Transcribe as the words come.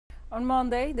On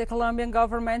Monday, the Colombian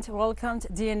government welcomed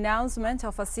the announcement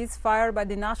of a ceasefire by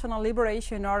the National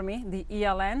Liberation Army, the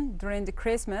ELN, during the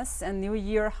Christmas and New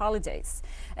Year holidays,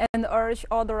 and urged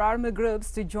other armed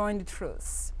groups to join the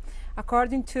truce.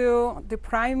 According to the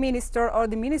Prime Minister or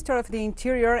the Minister of the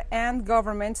Interior and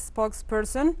government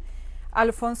spokesperson,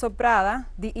 Alfonso Prada,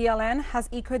 the ELN has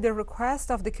echoed the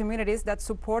request of the communities that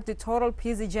support the total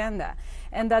peace agenda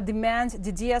and that demand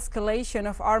the de-escalation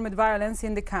of armed violence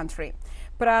in the country.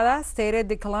 Prada stated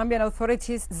the Colombian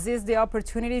authorities seized the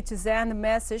opportunity to send a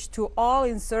message to all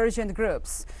insurgent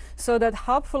groups so that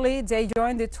hopefully they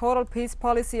join the total peace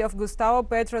policy of Gustavo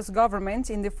Petro's government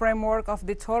in the framework of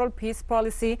the total peace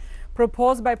policy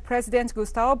proposed by President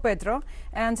Gustavo Petro,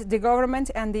 and the government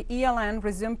and the ELN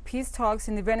resumed peace talks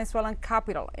in the Venezuelan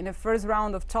capital in the first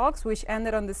round of talks, which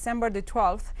ended on December the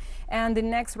 12th, and the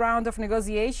next round of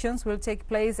negotiations will take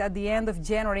place at the end of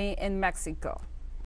January in Mexico.